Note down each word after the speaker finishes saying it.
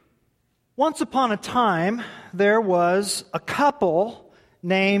Once upon a time, there was a couple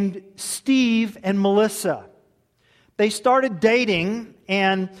named Steve and Melissa. They started dating,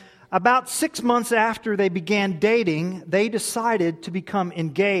 and about 6 months after they began dating, they decided to become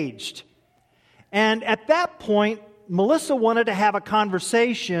engaged. And at that point, Melissa wanted to have a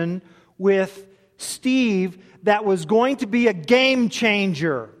conversation with Steve that was going to be a game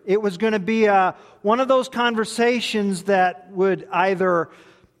changer. It was going to be one of those conversations that would either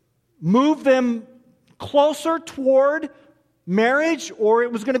move them closer toward marriage, or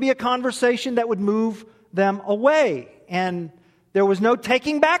it was going to be a conversation that would move them away. And there was no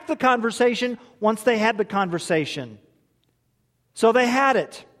taking back the conversation once they had the conversation. So they had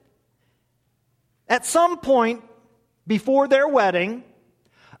it. At some point before their wedding,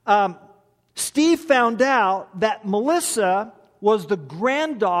 Steve found out that Melissa was the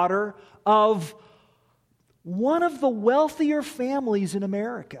granddaughter of one of the wealthier families in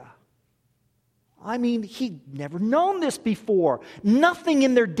America. I mean, he'd never known this before. Nothing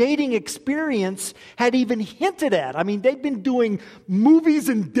in their dating experience had even hinted at. I mean, they'd been doing movies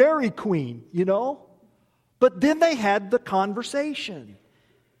and Dairy Queen, you know? But then they had the conversation.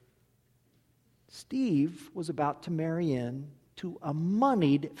 Steve was about to marry into a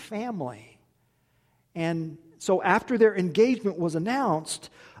moneyed family. And so after their engagement was announced,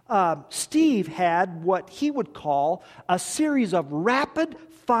 Steve had what he would call a series of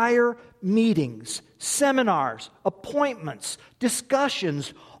rapid-fire meetings, seminars, appointments,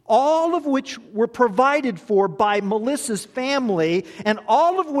 discussions, all of which were provided for by Melissa's family, and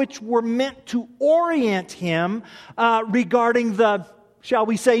all of which were meant to orient him regarding the, shall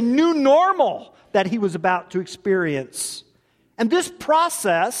we say, new normal that he was about to experience. And this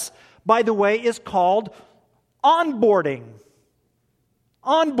process, by the way, is called onboarding.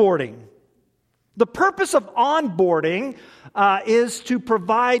 Onboarding. The purpose of onboarding is to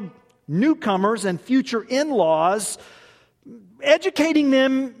provide newcomers and future in-laws, educating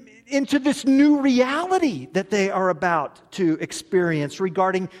them into this new reality that they are about to experience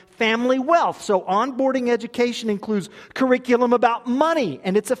regarding family wealth. So onboarding education includes curriculum about money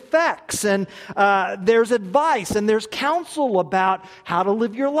and its effects, and there's advice and there's counsel about how to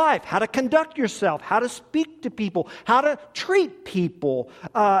live your life, how to conduct yourself, how to speak to people, how to treat people.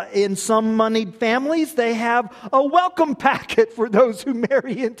 In some moneyed families, they have a welcome packet for those who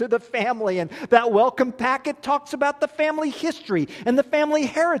marry into the family, and that welcome packet talks about the family history and the family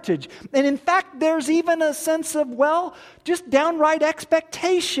heritage. And in fact, there's even a sense of, well, just downright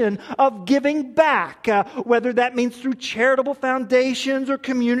expectation of giving back, whether that means through charitable foundations or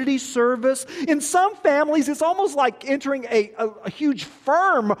community service. In some families, it's almost like entering a huge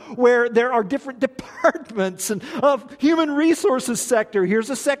firm where there are different departments and of human resources sector. Here's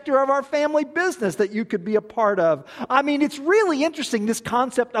a sector of our family business that you could be a part of. I mean, it's really interesting, this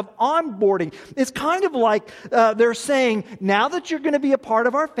concept of onboarding. It's kind of like they're saying, now that you're going to be a part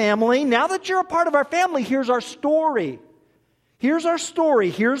of our family, now that you're a part of our family, here's our story. Here's our story.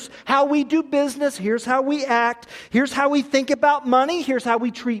 Here's how we do business. Here's how we act. Here's how we think about money. Here's how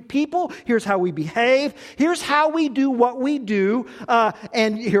we treat people. Here's how we behave. Here's how we do what we do.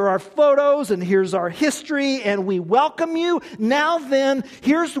 And here are photos, and here's our history, and we welcome you. Now then,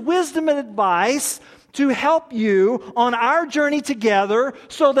 here's wisdom and advice to help you on our journey together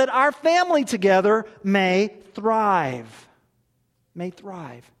so that our family together may thrive. May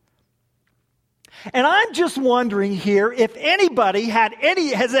thrive. And I'm just wondering here if anybody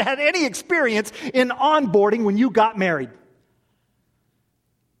has had any experience in onboarding when you got married.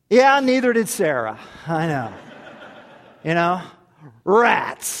 Yeah, neither did Sarah. I know. You know,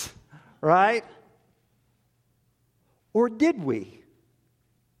 rats, right? Or did we?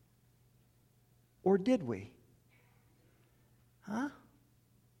 Or did we? Huh?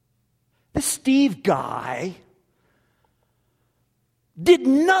 This Steve guy did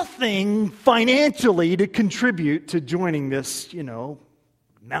nothing financially to contribute to joining this,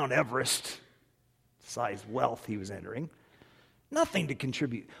 Mount Everest size wealth he was entering. Nothing to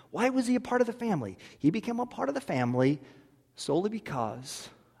contribute. Why was he a part of the family? He became a part of the family solely because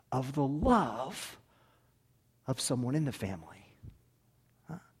of the love of someone in the family.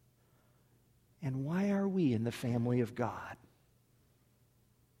 Huh? And why are we in the family of God?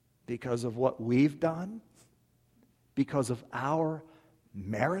 Because of what we've done? Because of our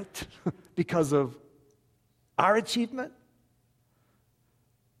merit? Because of our achievement?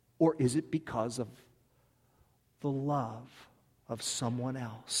 Or is it because of the love of someone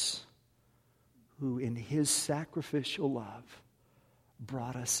else who in his sacrificial love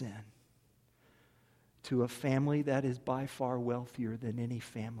brought us in to a family that is by far wealthier than any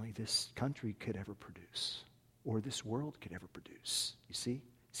family this country could ever produce or this world could ever produce? You see?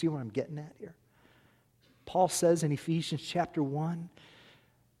 See what I'm getting at here? Paul says in Ephesians chapter 1,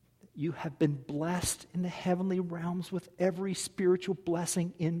 you have been blessed in the heavenly realms with every spiritual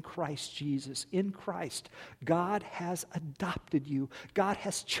blessing in Christ Jesus. In Christ, God has adopted you. God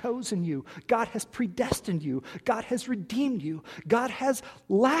has chosen you. God has predestined you. God has redeemed you. God has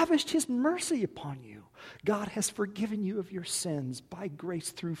lavished His mercy upon you. God has forgiven you of your sins by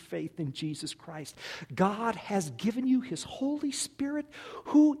grace through faith in Jesus Christ. God has given you His Holy Spirit,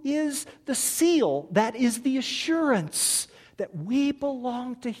 who is the seal, that is the assurance that we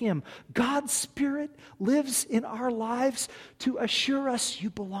belong to Him. God's Spirit lives in our lives to assure us you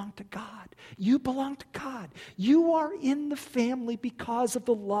belong to God. You belong to God. You are in the family because of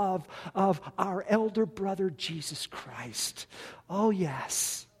the love of our elder brother, Jesus Christ. Oh,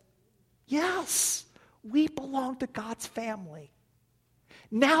 yes. Yes, we belong to God's family.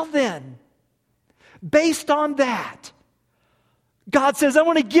 Now then, based on that, God says, I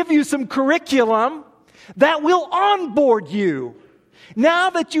want to give you some curriculum that will onboard you. Now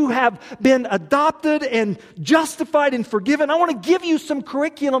that you have been adopted and justified and forgiven, I want to give you some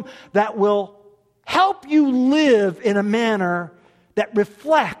curriculum that will help you live in a manner that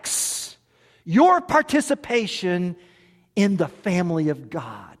reflects your participation in the family of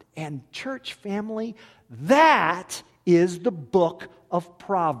God. And church family, that is the book of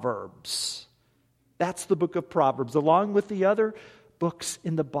Proverbs. That's the book of Proverbs, along with the other books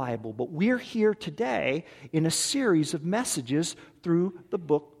in the Bible. But we're here today in a series of messages through the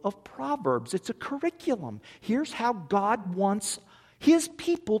book of Proverbs. It's a curriculum. Here's how God wants His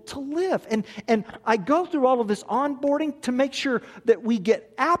people to live. And I go through all of this onboarding to make sure that we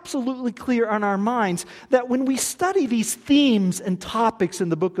get absolutely clear on our minds that when we study these themes and topics in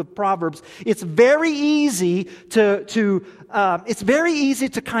the book of Proverbs, it's very easy to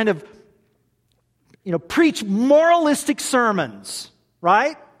kind of preach moralistic sermons,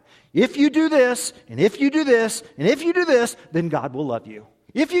 right? If you do this, and if you do this, and if you do this, then God will love you.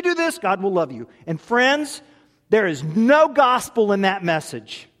 If you do this, God will love you. And friends, there is no gospel in that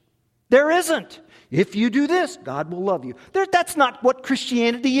message. There isn't. If you do this, God will love you. That's not what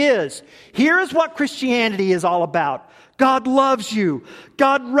Christianity is. Here is what Christianity is all about. God loves you.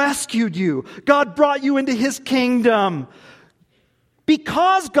 God rescued you. God brought you into His kingdom.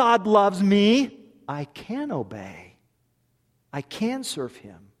 Because God loves me, I can obey. I can serve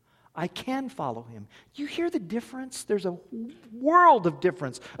Him. I can follow Him. You hear the difference? There's a world of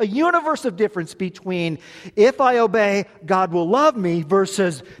difference, a universe of difference between if I obey, God will love me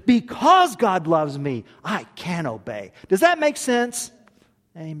versus because God loves me, I can obey. Does that make sense?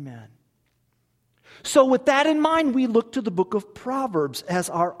 Amen. So with that in mind, we look to the book of Proverbs as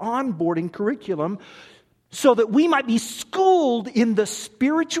our onboarding curriculum so that we might be schooled in the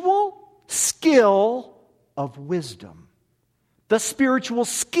spiritual skill of wisdom. The spiritual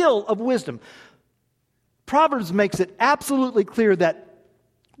skill of wisdom. Proverbs makes it absolutely clear that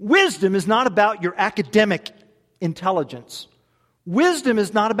wisdom is not about your academic intelligence. Wisdom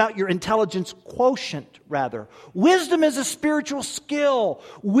is not about your intelligence quotient, rather. Wisdom is a spiritual skill.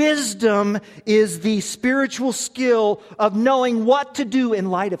 Wisdom is the spiritual skill of knowing what to do in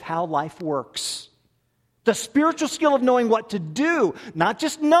light of how life works. The spiritual skill of knowing what to do, not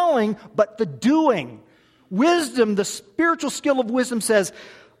just knowing, but the doing. Wisdom, the spiritual skill of wisdom says,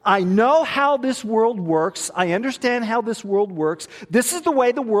 I know how this world works. I understand how this world works. This is the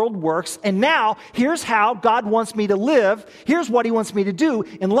way the world works. And now, here's how God wants me to live. Here's what He wants me to do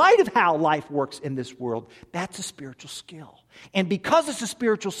in light of how life works in this world. That's a spiritual skill. And because it's a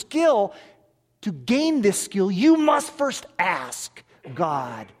spiritual skill, to gain this skill, you must first ask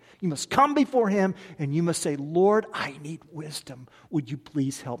God. You must come before Him and you must say, Lord, I need wisdom. Would you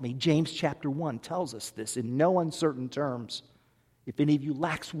please help me? James chapter 1 tells us this in no uncertain terms. If any of you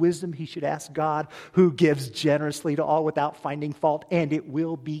lacks wisdom, he should ask God, who gives generously to all without finding fault, and it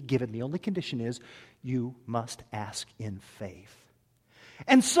will be given. The only condition is you must ask in faith.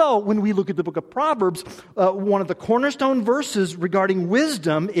 And so, when we look at the book of Proverbs, one of the cornerstone verses regarding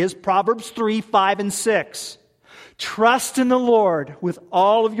wisdom is Proverbs 3, 5, and 6. Trust in the Lord with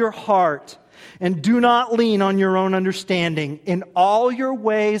all of your heart, and do not lean on your own understanding. In all your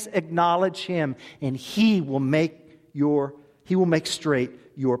ways acknowledge Him, and He will make straight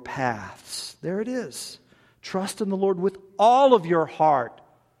your paths. There it is. Trust in the Lord with all of your heart,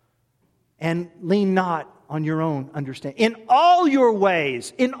 and lean not on your own understanding. In all your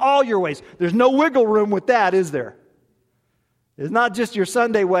ways. There's no wiggle room with that, is there? It's not just your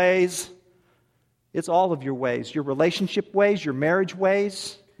Sunday ways. It's all of your ways. Your relationship ways, your marriage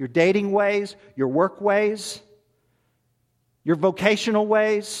ways, your dating ways, your work ways, your vocational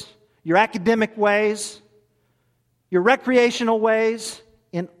ways, your academic ways, your recreational ways.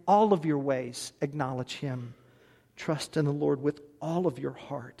 In all of your ways, acknowledge Him. Trust in the Lord with all of your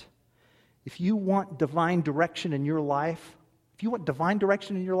heart. If you want divine direction in your life,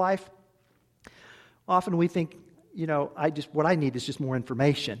 often we think, what I need is just more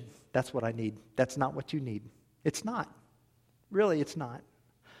information. That's what I need. That's not what you need. It's not. Really, it's not.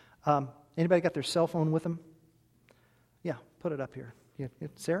 Anybody got their cell phone with them? Yeah, put it up here. Yeah,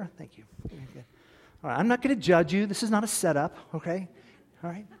 Sarah, thank you. All right, I'm not going to judge you. This is not a setup, okay? All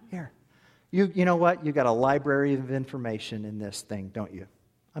right, here. You know what? You got a library of information in this thing, don't you?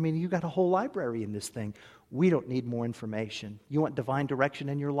 I mean, you got a whole library in this thing. We don't need more information. You want divine direction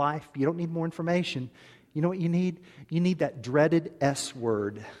in your life? You don't need more information. You know what you need? You need that dreaded S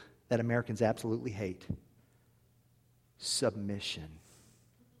word that Americans absolutely hate. Submission.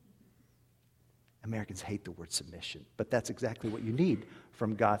 Americans hate the word submission, but that's exactly what you need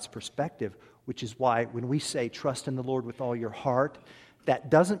from God's perspective, which is why when we say trust in the Lord with all your heart,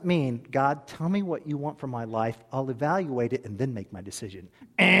 that doesn't mean, God, tell me what you want from my life. I'll evaluate it and then make my decision.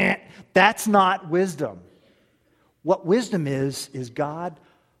 That's not wisdom. What wisdom is God,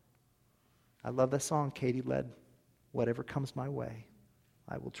 I love that song Katie led, whatever comes my way,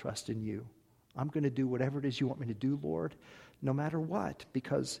 I will trust in you. I'm going to do whatever it is you want me to do, Lord, no matter what,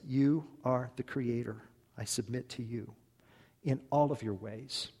 because you are the Creator. I submit to you in all of your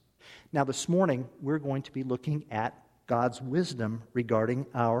ways. Now, this morning, we're going to be looking at God's wisdom regarding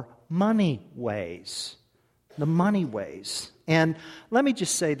our money ways. The money ways. And let me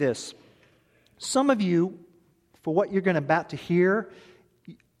just say this. Some of you, for what you're about to hear,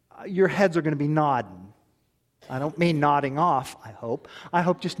 your heads are going to be nodding. I don't mean nodding off, I hope. I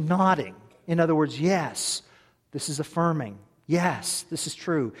hope just nodding. In other words, yes, this is affirming. Yes, this is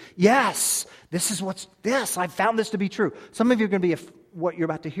true. Yes, I found this to be true. Some of you are going to be, what you're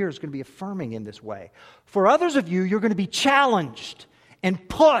about to hear is going to be affirming in this way. For others of you, you're going to be challenged and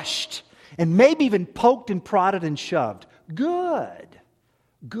pushed and maybe even poked and prodded and shoved. Good.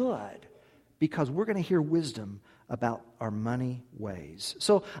 Because we're going to hear wisdom about our money ways.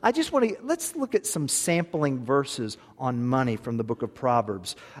 So let's look at some sampling verses on money from the book of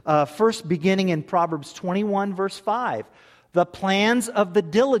Proverbs. First, beginning in Proverbs 21, verse 5. The plans of the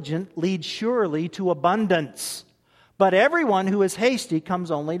diligent lead surely to abundance, but everyone who is hasty comes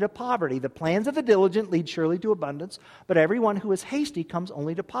only to poverty. The plans of the diligent lead surely to abundance, but everyone who is hasty comes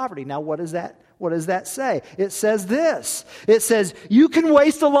only to poverty. Now, what does that say? It says this. It says, you can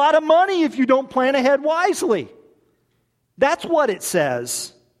waste a lot of money if you don't plan ahead wisely. That's what it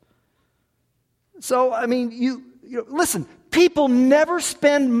says. So, I mean, listen, people never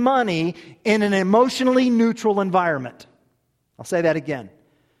spend money in an emotionally neutral environment. I'll say that again.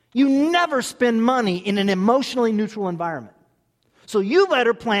 You never spend money in an emotionally neutral environment. So you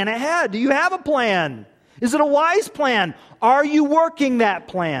better plan ahead. Do you have a plan? Is it a wise plan? Are you working that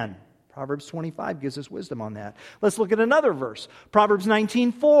plan? Proverbs 25 gives us wisdom on that. Let's look at another verse. Proverbs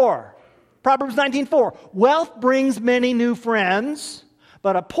 19:4. Proverbs 19:4. Wealth brings many new friends,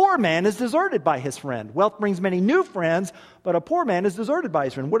 but a poor man is deserted by his friend. Wealth brings many new friends, but a poor man is deserted by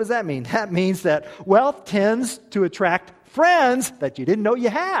his friend. What does that mean? That means that wealth tends to attract friends that you didn't know you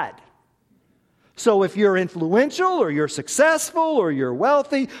had. So if you're influential or you're successful or you're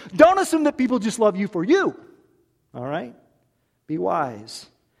wealthy, don't assume that people just love you for you. All right? Be wise.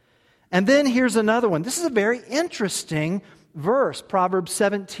 And then here's another one. This is a very interesting verse. Proverbs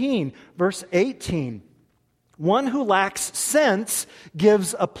 17, verse 18. One who lacks sense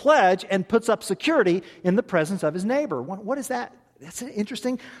gives a pledge and puts up security in the presence of his neighbor. What is that? That's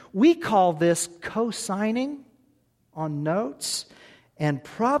interesting. We call this co-signing on notes. And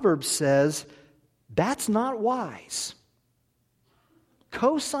Proverbs says that's not wise.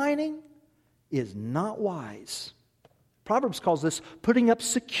 Co-signing is not wise. Proverbs calls this putting up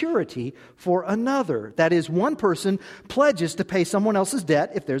security for another. That is, one person pledges to pay someone else's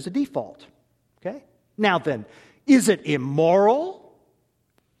debt if there's a default. Okay? Now then, is it immoral?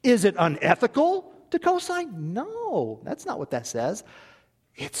 Is it unethical to co-sign? No, that's not what that says.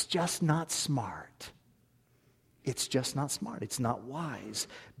 It's just not smart. It's just not smart. It's not wise.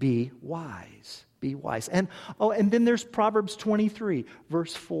 Be wise. Be wise. And then there's Proverbs 23,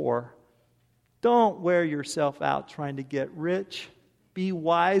 verse 4. Don't wear yourself out trying to get rich. Be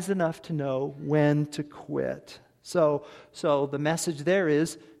wise enough to know when to quit. So the message there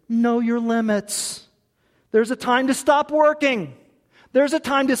is, know your limits. There's a time to stop working. There's a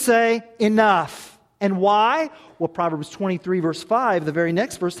time to say, enough. And why? Well, Proverbs 23, verse 5, the very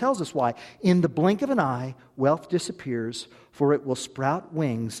next verse tells us why. In the blink of an eye, wealth disappears, for it will sprout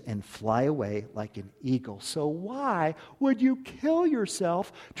wings and fly away like an eagle. So why would you kill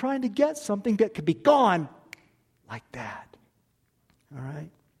yourself trying to get something that could be gone like that? All right?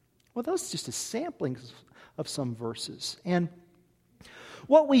 Well, those are just a sampling of some verses. And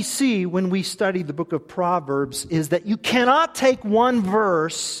what we see when we study the book of Proverbs is that you cannot take one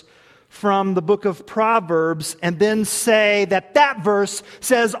verse from the book of Proverbs and then say that that verse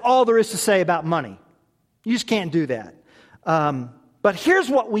says all there is to say about money. You just can't do that. But here's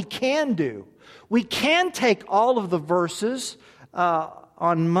what we can do. We can take all of the verses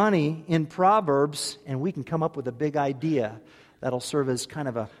on money in Proverbs, and we can come up with a big idea that'll serve as kind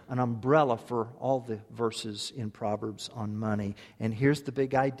of an umbrella for all the verses in Proverbs on money. And here's the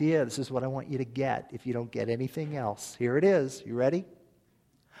big idea. This is what I want you to get if you don't get anything else. Here it is. You ready?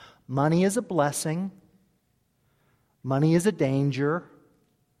 Money is a blessing. Money is a danger.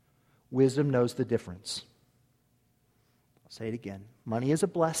 Wisdom knows the difference. I'll say it again. Money is a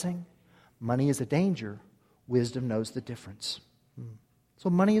blessing. Money is a danger. Wisdom knows the difference.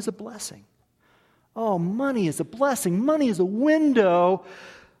 So money is a blessing. Oh, money is a blessing. Money is a window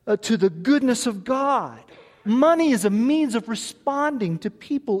to the goodness of God. Money is a means of responding to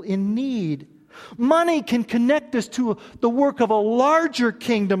people in need. Money can connect us to the work of a larger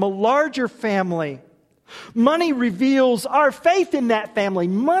kingdom, a larger family. Money reveals our faith in that family.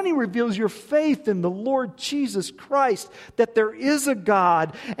 Money reveals your faith in the Lord Jesus Christ, that there is a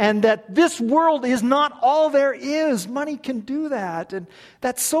God and that this world is not all there is. Money can do that, and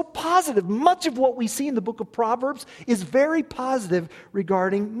that's so positive. Much of what we see in the book of Proverbs is very positive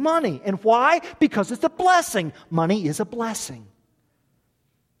regarding money. And why? Because it's a blessing. Money is a blessing.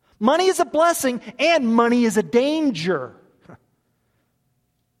 Money is a blessing, and money is a danger.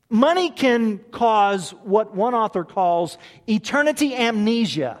 Money can cause what one author calls eternity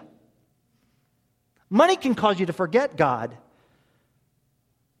amnesia. Money can cause you to forget God.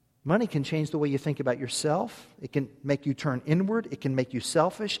 Money can change the way you think about yourself. It can make you turn inward. It can make you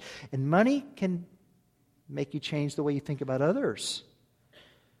selfish. And money can make you change the way you think about others.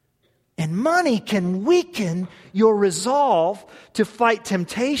 And money can weaken your resolve to fight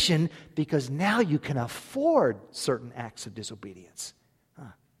temptation because now you can afford certain acts of disobedience.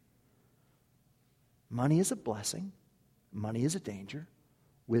 Money is a blessing. Money is a danger.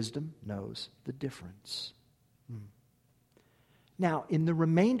 Wisdom knows the difference. Now, in the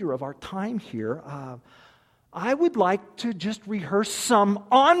remainder of our time here, I would like to just rehearse some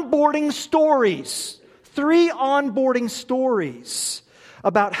onboarding stories. 3 onboarding stories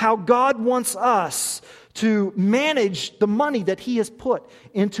about how God wants us to manage the money that He has put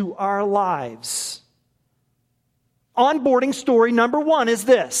into our lives. Onboarding story number 1 is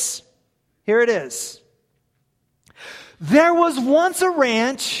this. Here it is. There was once a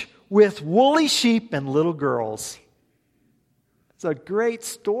ranch with woolly sheep and little girls. It's a great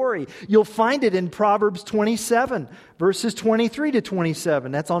story. You'll find it in Proverbs 27, verses 23 to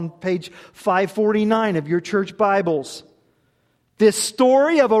 27. That's on page 549 of your church Bibles. This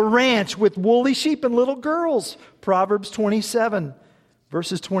story of a ranch with woolly sheep and little girls. Proverbs 27,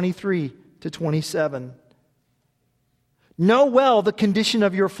 verses 23 to 27. Know well the condition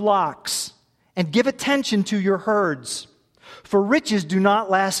of your flocks, and give attention to your herds. For riches do not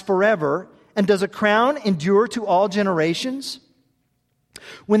last forever, and does a crown endure to all generations?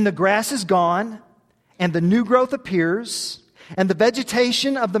 When the grass is gone, and the new growth appears, and the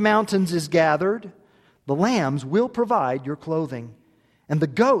vegetation of the mountains is gathered, the lambs will provide your clothing, and the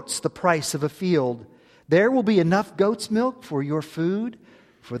goats the price of a field. There will be enough goat's milk for your food,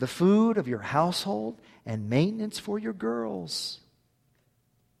 for the food of your household, and maintenance for your girls.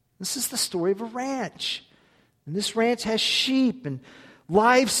 This is the story of a ranch. And this ranch has sheep and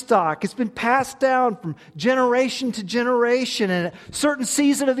livestock. It's been passed down from generation to generation. And at a certain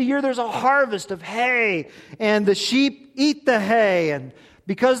season of the year, there's a harvest of hay. And the sheep eat the hay. And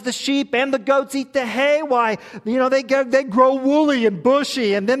because the sheep and the goats eat the hay, why, they grow woolly and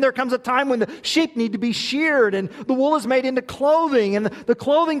bushy. And then there comes a time when the sheep need to be sheared and the wool is made into clothing. And the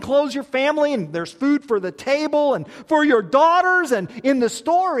clothing clothes your family, and there's food for the table and for your daughters. And in the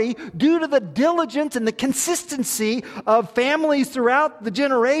story, due to the diligence and the consistency of families throughout the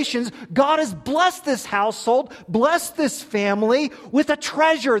generations, God has blessed this household, blessed this family with a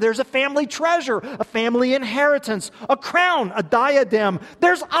treasure. There's a family treasure, a family inheritance, a crown, a diadem.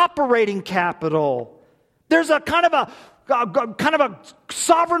 There's operating capital. There's a kind of a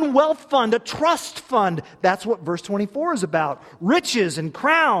sovereign wealth fund, a trust fund. That's what verse 24 is about. Riches and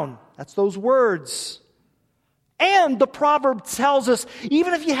crown. That's those words. And the proverb tells us,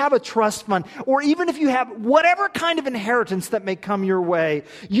 even if you have a trust fund, or even if you have whatever kind of inheritance that may come your way,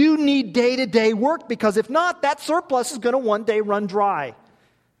 you need day-to-day work, because if not, that surplus is going to one day run dry.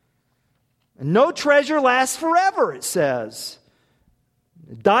 And no treasure lasts forever, it says.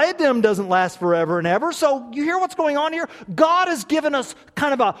 Diadem doesn't last forever and ever. So you hear what's going on here? God has given us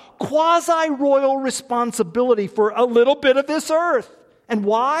kind of a quasi-royal responsibility for a little bit of this earth. And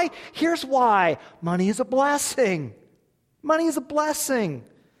why? Here's why. Money is a blessing. Money is a blessing.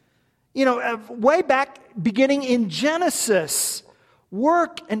 You know, way back, beginning in Genesis,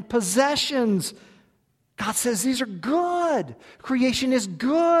 work and possessions, God says these are good. Creation is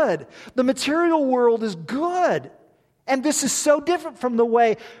good. The material world is good. And this is so different from the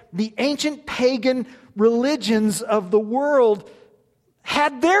way the ancient pagan religions of the world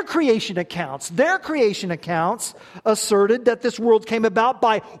had their creation accounts. Their creation accounts asserted that this world came about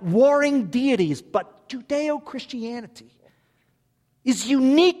by warring deities. But Judeo-Christianity is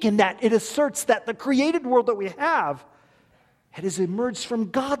unique in that it asserts that the created world that we have has emerged from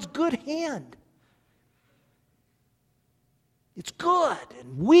God's good hand. It's good.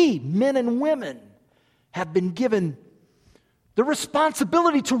 And we, men and women, have been given the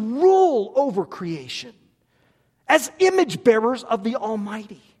responsibility to rule over creation as image bearers of the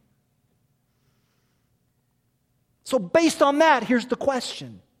Almighty. So based on that, here's the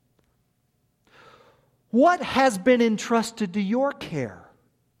question. What has been entrusted to your care?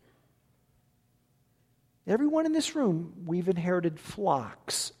 Everyone in this room, we've inherited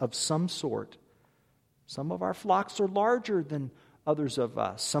flocks of some sort. Some of our flocks are larger than others of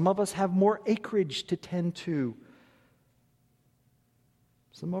us. Some of us have more acreage to tend to.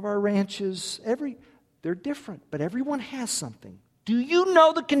 Some of our ranches, they're different, but everyone has something. Do you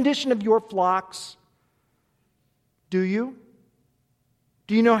know the condition of your flocks? Do you?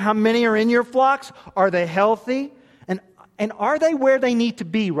 Do you know how many are in your flocks? Are they healthy? And are they where they need to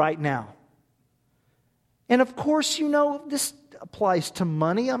be right now? And of course, you know, this applies to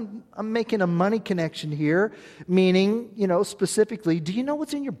money. I'm making a money connection here, meaning, you know, specifically, do you know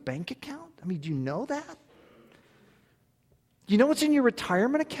what's in your bank account? I mean, do you know that? Do you know what's in your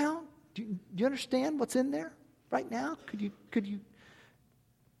retirement account? Do you understand what's in there right now? Could you?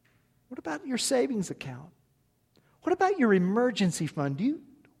 What about your savings account? What about your emergency fund?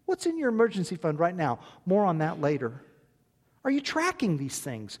 What's in your emergency fund right now? More on that later. Are you tracking these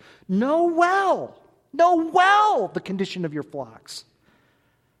things? Know well the condition of your flocks.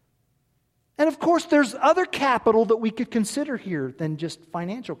 And of course, there's other capital that we could consider here than just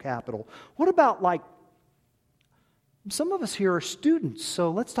financial capital. What about, like, some of us here are students, so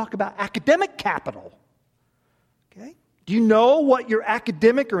let's talk about academic capital. Okay? Do you know what your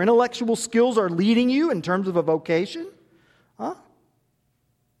academic or intellectual skills are leading you in terms of a vocation? Huh?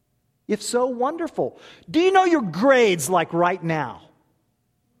 If so, wonderful. Do you know your grades like right now?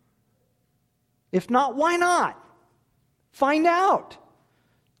 If not, why not? Find out.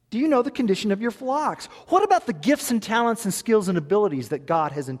 Do you know the condition of your flocks? What about the gifts and talents and skills and abilities that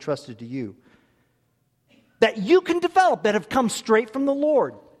God has entrusted to you? That you can develop, that have come straight from the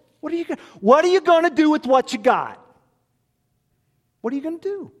Lord. What are you going to do with what you got? What are you going to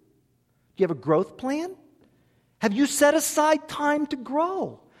do? Do you have a growth plan? Have you set aside time to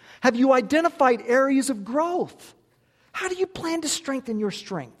grow? Have you identified areas of growth? How do you plan to strengthen your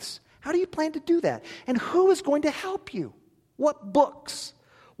strengths? How do you plan to do that? And who is going to help you? What books?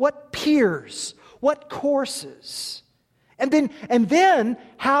 What peers? What courses? And then,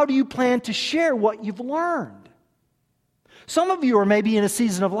 how do you plan to share what you've learned? Some of you are maybe in a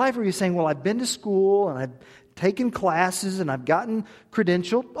season of life where you're saying, well, I've been to school and I've taken classes and I've gotten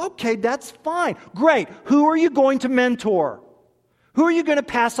credentialed. Okay, that's fine. Great. Who are you going to mentor? Who are you going to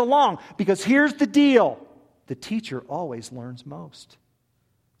pass along? Because here's the deal. The teacher always learns most.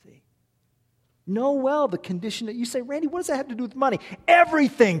 See? Know well the condition that you say, Randy, what does that have to do with money?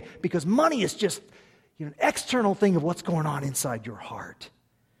 Everything. Because money is just an external thing of what's going on inside your heart.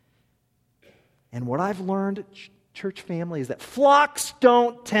 And what I've learned, church family, is that flocks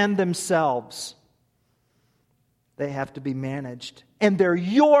don't tend themselves. They have to be managed. And they're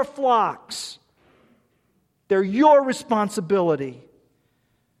your flocks. They're your responsibility.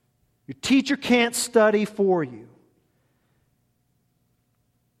 Your teacher can't study for you.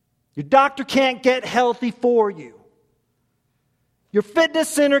 Your doctor can't get healthy for you. Your fitness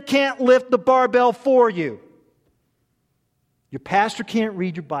center can't lift the barbell for you. Your pastor can't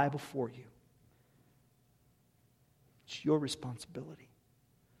read your Bible for you. It's your responsibility.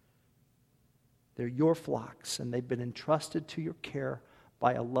 They're your flocks, and they've been entrusted to your care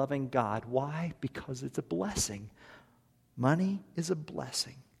by a loving God. Why? Because it's a blessing. Money is a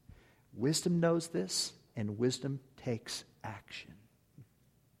blessing. Wisdom knows this, and wisdom takes action.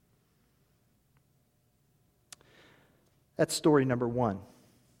 That's story number one.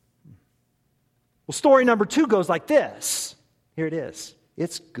 Well, story number two goes like this. Here it is.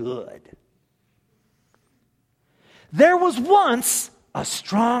 It's good. There was once a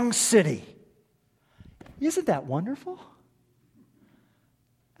strong city. Isn't that wonderful?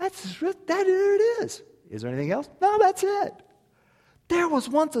 There it is. Is there anything else? No, that's it. There was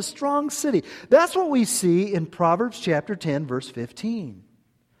once a strong city. That's what we see in Proverbs chapter 10, verse 15.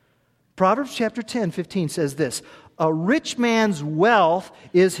 Proverbs chapter 10, 15 says this, "A rich man's wealth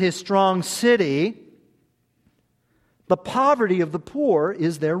is his strong city. The poverty of the poor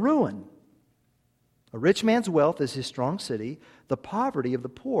is their ruin." A rich man's wealth is his strong city. The poverty of the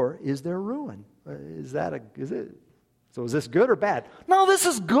poor is their ruin. Is this good or bad? No, this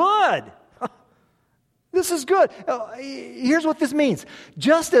is good. This is good. Here's what this means.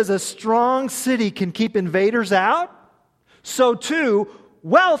 Just as a strong city can keep invaders out, so too,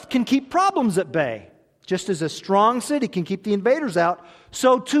 wealth can keep problems at bay. Just as a strong city can keep the invaders out,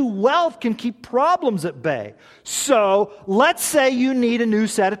 so too wealth can keep problems at bay. So let's say you need a new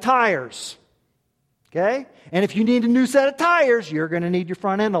set of tires. Okay? And if you need a new set of tires, you're going to need your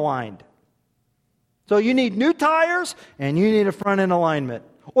front end aligned. So you need new tires and you need a front end alignment.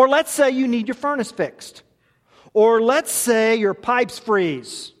 Or let's say you need your furnace fixed. Or let's say your pipes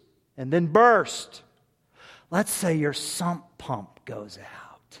freeze and then burst. Let's say your sump pump goes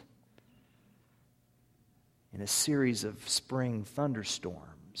out in a series of spring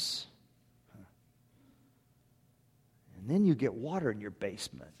thunderstorms. And then you get water in your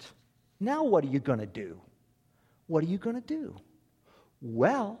basement. Now what are you going to do? What are you going to do?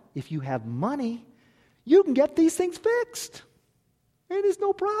 Well, if you have money, you can get these things fixed. It is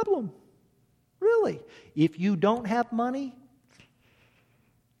no problem. Really. If you don't have money,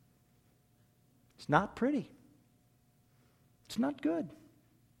 it's not pretty. It's not good.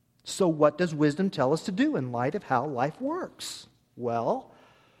 So what does wisdom tell us to do in light of how life works? Well,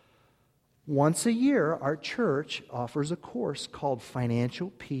 once a year, our church offers a course called Financial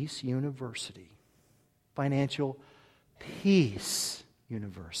Peace University. Financial Peace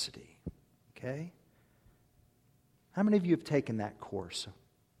University. Okay? How many of you have taken that course?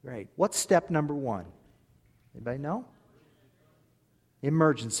 Great. What's step number 1? Anybody know?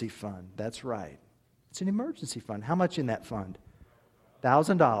 Emergency fund. That's right. It's an emergency fund. How much in that fund?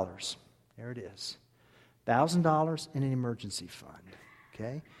 $1,000. There it is. $1,000 in an emergency fund.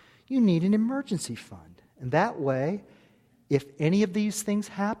 Okay? You need an emergency fund. And that way, if any of these things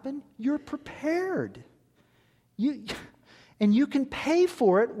happen, you're prepared. And you can pay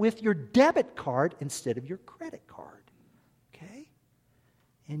for it with your debit card instead of your credit card. Okay?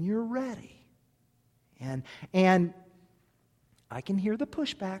 And you're ready. And I can hear the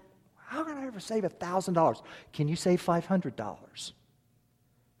pushback. How can I ever save $1,000? Can you save $500?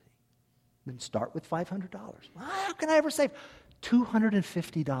 Then start with $500. How can I ever save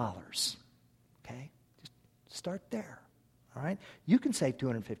 $250? Okay? Just start there. All right? You can save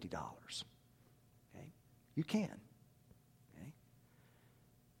 $250. Okay? You can. Okay?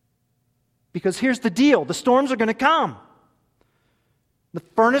 Because here's the deal. The storms are going to come. The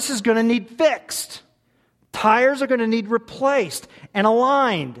furnace is going to need fixed. Tires are going to need replaced and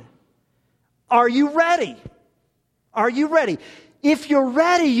aligned. Are you ready? Are you ready? If you're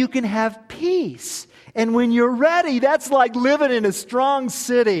ready, you can have peace. And when you're ready, that's like living in a strong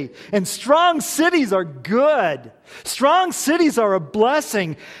city. And strong cities are good. Strong cities are a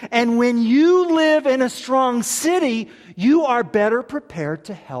blessing. And when you live in a strong city, you are better prepared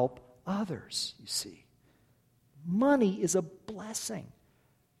to help others, you see. Money is a blessing.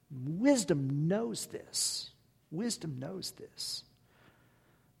 Wisdom knows this. Wisdom knows this.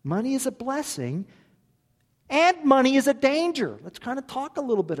 Money is a blessing, and money is a danger. Let's kind of talk a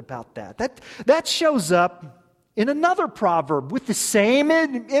little bit about that. That shows up in another proverb with the same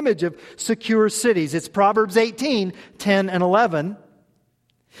image of secure cities. It's Proverbs 18, 10 and 11.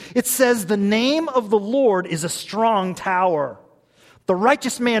 It says, "The name of the Lord is a strong tower. The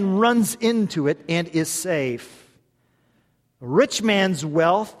righteous man runs into it and is safe. A rich man's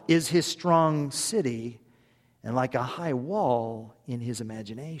wealth is his strong city, and like a high wall in his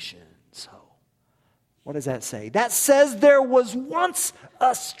imagination." So, what does that say? That says there was once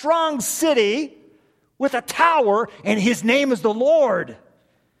a strong city with a tower, and his name is the Lord.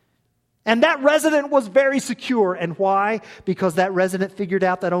 And that resident was very secure. And why? Because that resident figured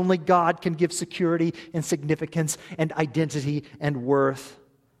out that only God can give security and significance and identity and worth.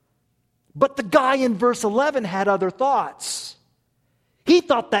 But the guy in verse 11 had other thoughts. He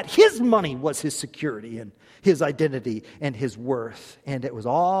thought that his money was his security and his identity and his worth. And it was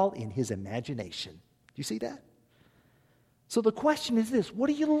all in his imagination. Do you see that? So the question is this: what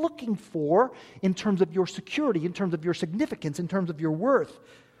are you looking for in terms of your security, in terms of your significance, in terms of your worth?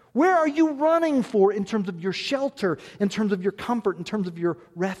 Where are you running for in terms of your shelter, in terms of your comfort, in terms of your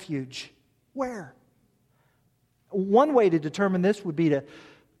refuge? Where? One way to determine this would be to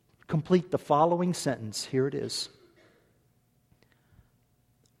complete the following sentence. Here it is.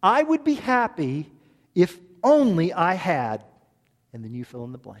 I would be happy if only I had, and then you fill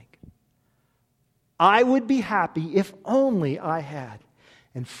in the blank. I would be happy if only I had.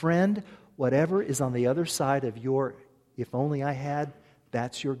 And friend, whatever is on the other side of your if only I had,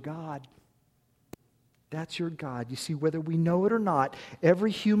 that's your God. That's your God. You see, whether we know it or not,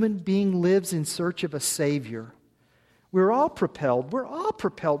 every human being lives in search of a Savior. We're all propelled.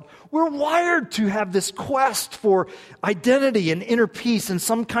 We're wired to have this quest for identity and inner peace and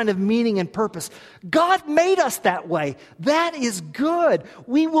some kind of meaning and purpose. God made us that way. That is good.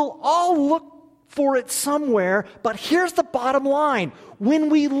 We will all look for it somewhere, but here's the bottom line. When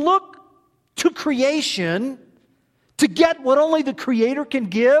we look to creation to get what only the Creator can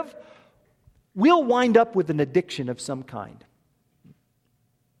give, we'll wind up with an addiction of some kind.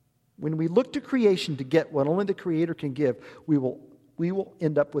 When we look to creation to get what only the Creator can give, we will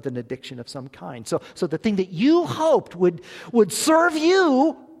end up with an addiction of some kind. So the thing that you hoped would serve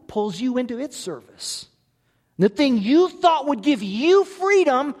you pulls you into its service. The thing you thought would give you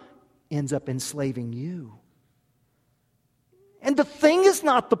freedom ends up enslaving you. And the thing is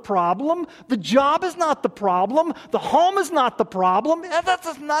not the problem. The job is not the problem. The home is not the problem.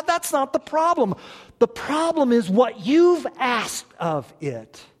 That's not the problem. The problem is what you've asked of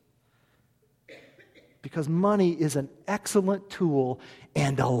it. Because money is an excellent tool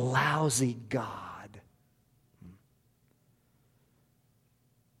and a lousy God.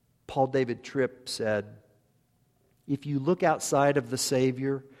 Paul David Tripp said, if you look outside of the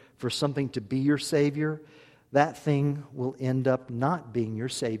Savior for something to be your Savior, that thing will end up not being your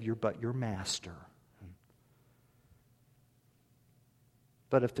Savior, but your master.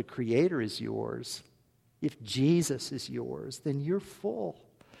 But if the Creator is yours, if Jesus is yours, then you're full.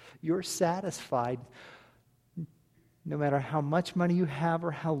 You're satisfied no matter how much money you have or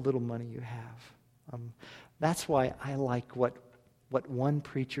how little money you have. That's why I like what one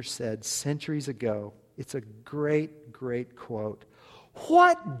preacher said centuries ago. It's a great, great quote.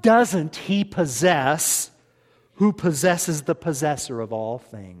 What doesn't he possess who possesses the possessor of all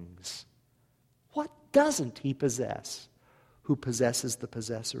things? What doesn't he possess who possesses the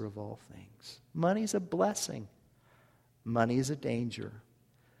possessor of all things? Money's a blessing. Money is a danger.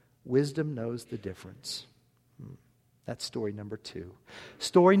 Wisdom knows the difference. That's story number 2.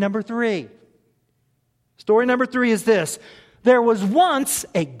 Story number 3. Story number 3 is this. There was once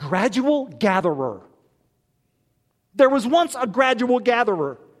a gradual gatherer. There was once a gradual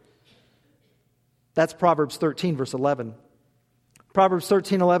gatherer. That's Proverbs 13, verse 11. Proverbs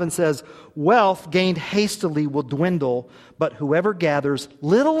 13:11 says, wealth gained hastily will dwindle, but whoever gathers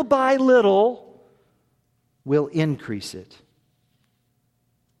little by little will increase it.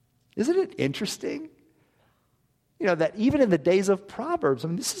 Isn't it interesting? You know, that even in the days of Proverbs,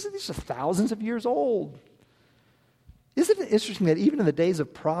 these are thousands of years old. Isn't it interesting that even in the days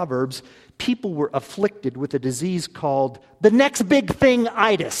of Proverbs, people were afflicted with a disease called the next big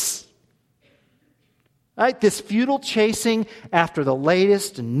thing-itis? Right? This futile chasing after the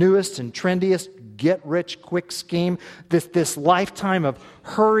latest and newest and trendiest get-rich-quick scheme, this lifetime of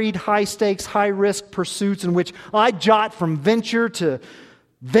hurried, high-stakes, high-risk pursuits in which I jot from venture to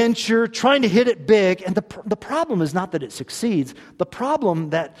venture, trying to hit it big. And the problem is not that it succeeds. The problem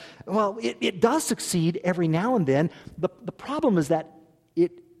that, it does succeed every now and then. The problem is that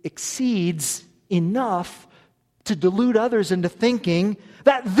it exceeds enough to delude others into thinking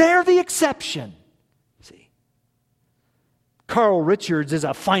that they're the exception. See, Carl Richards is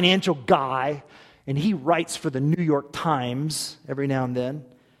a financial guy, and he writes for the New York Times every now and then.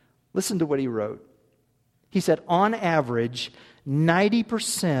 Listen to what he wrote. He said, on average,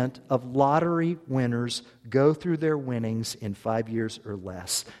 90% of lottery winners go through their winnings in 5 years or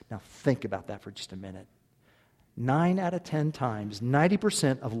less. Now think about that for just a minute. 9 out of 10 times,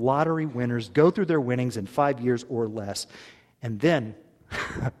 90% of lottery winners go through their winnings in 5 years or less. And then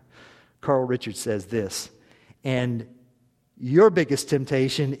Carl Richards says this, and your biggest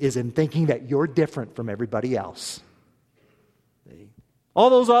temptation is in thinking that you're different from everybody else. See? All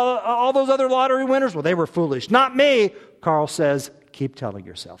those other lottery winners, they were foolish. Not me. Carl says, keep telling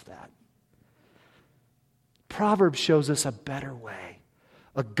yourself that. Proverbs shows us a better way,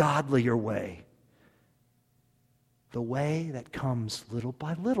 a godlier way. The way that comes little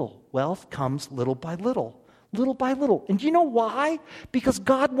by little. Wealth comes little by little. Little by little. And do you know why? Because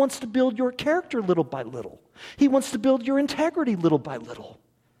God wants to build your character little by little. He wants to build your integrity little by little.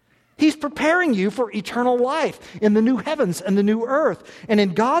 He's preparing you for eternal life in the new heavens and the new earth. And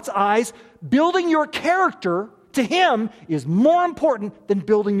in God's eyes, building your character to Him is more important than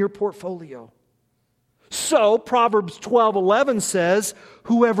building your portfolio. So, Proverbs 12:11 says,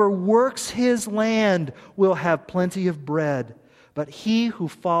 whoever works his land will have plenty of bread, but he who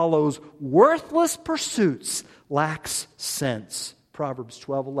follows worthless pursuits lacks sense. Proverbs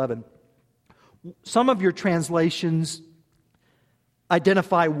 12:11. Some of your translations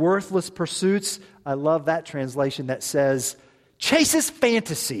identify worthless pursuits. I love that translation that says, chases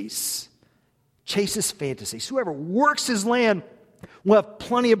fantasies. Chases fantasies. Whoever works his land will have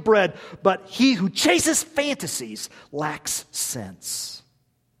plenty of bread, but he who chases fantasies lacks sense.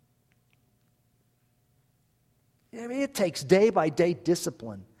 I mean, it takes day by day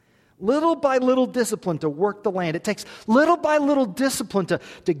discipline, little by little discipline to work the land. It takes little by little discipline to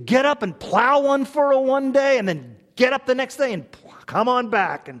get up and plow one furrow one day and then get up the next day and come on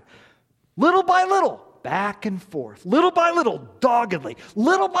back. And little by little, back and forth. Little by little, doggedly.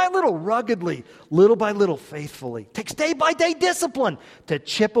 Little by little, ruggedly. Little by little, faithfully. It takes day by day discipline to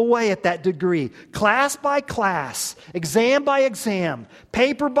chip away at that degree. Class by class, exam by exam,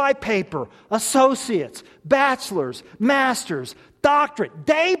 paper by paper, associates, bachelors, masters, doctorate.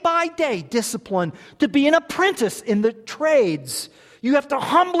 Day by day discipline to be an apprentice in the trades. You have to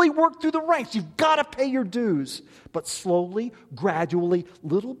humbly work through the ranks. You've got to pay your dues. But slowly, gradually,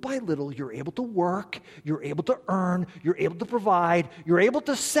 little by little, you're able to work, you're able to earn, you're able to provide, you're able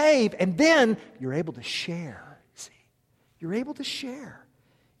to save, and then you're able to share. See? You're able to share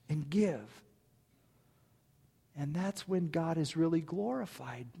and give. And that's when God is really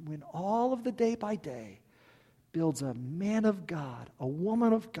glorified, when all of the day by day builds a man of God, a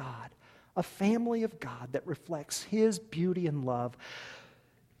woman of God, a family of God that reflects His beauty and love.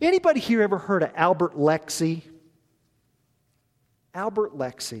 Anybody here ever heard of Albert Lexie? Albert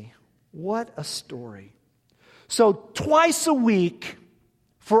Lexie. What a story. So twice a week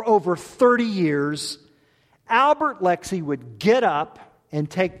for over 30 years, Albert Lexie would get up and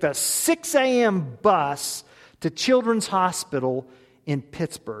take the 6 a.m. bus to Children's Hospital in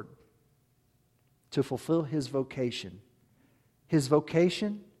Pittsburgh to fulfill his vocation. His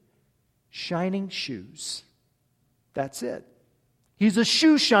vocation? Shining shoes. That's it. He's a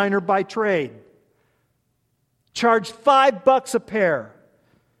shoe shiner by trade. Charged $5 a pair.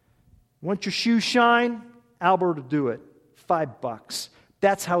 Want your shoe shine? Albert will do it. $5.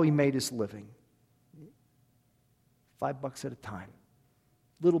 That's how he made his living. $5 at a time.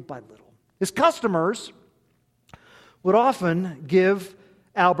 Little by little. His customers would often give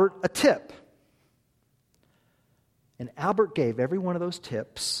Albert a tip. And Albert gave every one of those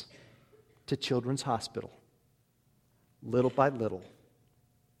tips to Children's Hospital. Little by little.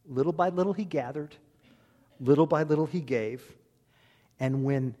 Little by little he gathered. Little by little he gave. And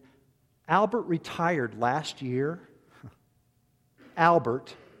when Albert retired last year,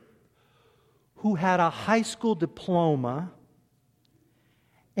 Albert, who had a high school diploma,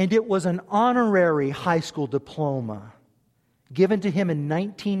 and it was an honorary high school diploma given to him in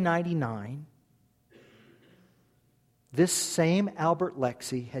 1999, this same Albert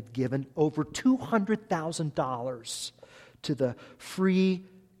Lexie had given over $200,000 to the free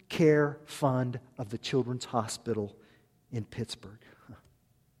care fund of the Children's Hospital in Pittsburgh.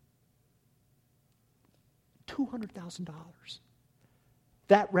 $200,000.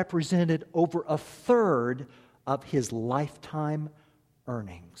 That represented over a third of his lifetime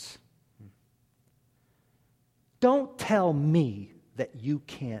earnings. Don't tell me that you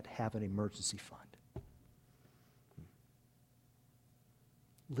can't have an emergency fund.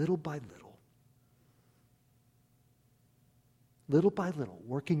 Little by little. Little by little,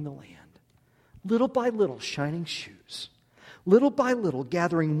 working the land. Little by little, shining shoes. Little by little,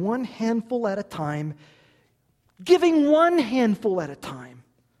 gathering one handful at a time, giving one handful at a time,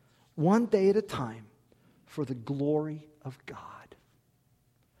 one day at a time, for the glory of God.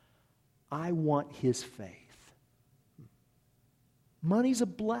 I want His faith. Money's a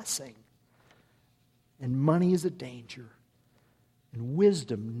blessing, and money is a danger, and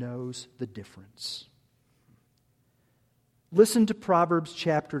wisdom knows the difference. Listen to Proverbs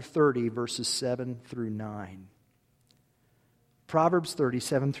chapter 30, verses 7 through 9. Proverbs 30,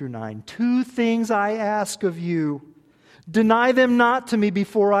 7 through 9. 2 things I ask of you. Deny them not to me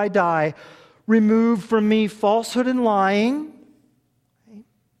before I die. Remove from me falsehood and lying.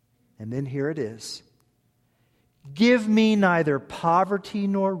 And then here it is. Give me neither poverty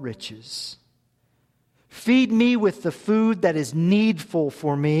nor riches. Feed me with the food that is needful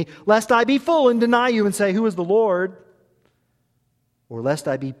for me, lest I be full and deny you and say, who is the Lord? Or lest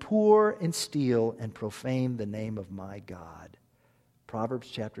I be poor and steal and profane the name of my God. Proverbs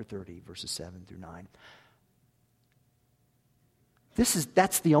chapter 30, verses 7 through 9.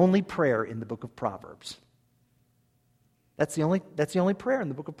 That's the only prayer in the book of Proverbs. That's the only prayer in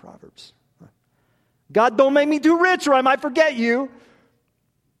the book of Proverbs. God, don't make me too rich or I might forget you.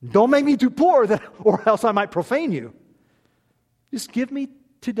 Don't make me too poor or else I might profane you. Just give me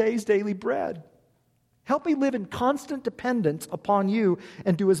today's daily bread. Help me live in constant dependence upon you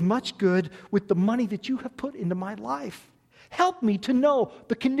and do as much good with the money that you have put into my life. Help me to know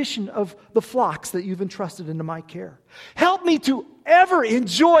the condition of the flocks that you've entrusted into my care. Help me to ever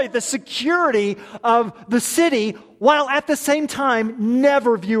enjoy the security of the city while at the same time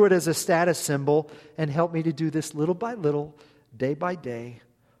never view it as a status symbol. And help me to do this little by little, day by day,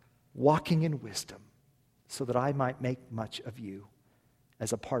 walking in wisdom so that I might make much of you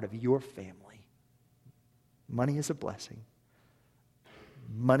as a part of your family. Money is a blessing.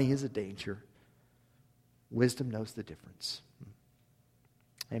 Money is a danger. Wisdom knows the difference.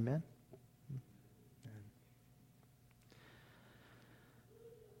 Amen?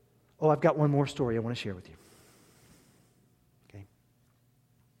 Oh, I've got one more story I want to share with you. Okay?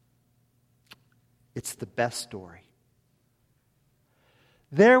 It's the best story.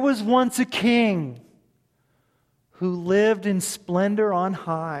 There was once a king who lived in splendor on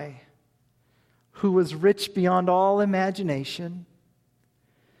high, who was rich beyond all imagination.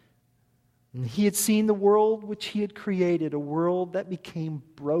 And he had seen the world which he had created, a world that became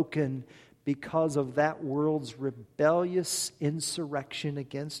broken because of that world's rebellious insurrection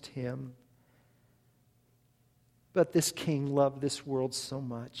against him. But this king loved this world so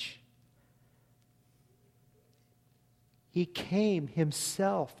much. He came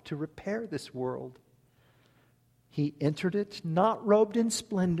himself to repair this world. He entered it not robed in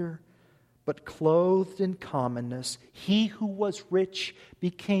splendor, but clothed in commonness. He who was rich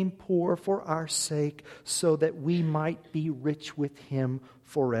became poor for our sake, so that we might be rich with him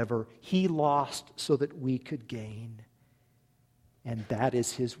forever. He lost so that we could gain. And that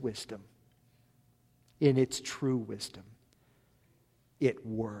is his wisdom. In its true wisdom, it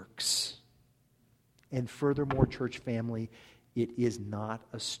works. And furthermore, church family, it is not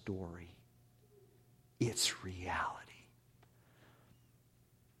a story. It's reality.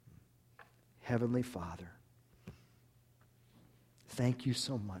 Heavenly Father, thank you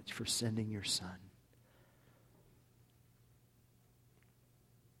so much for sending your Son.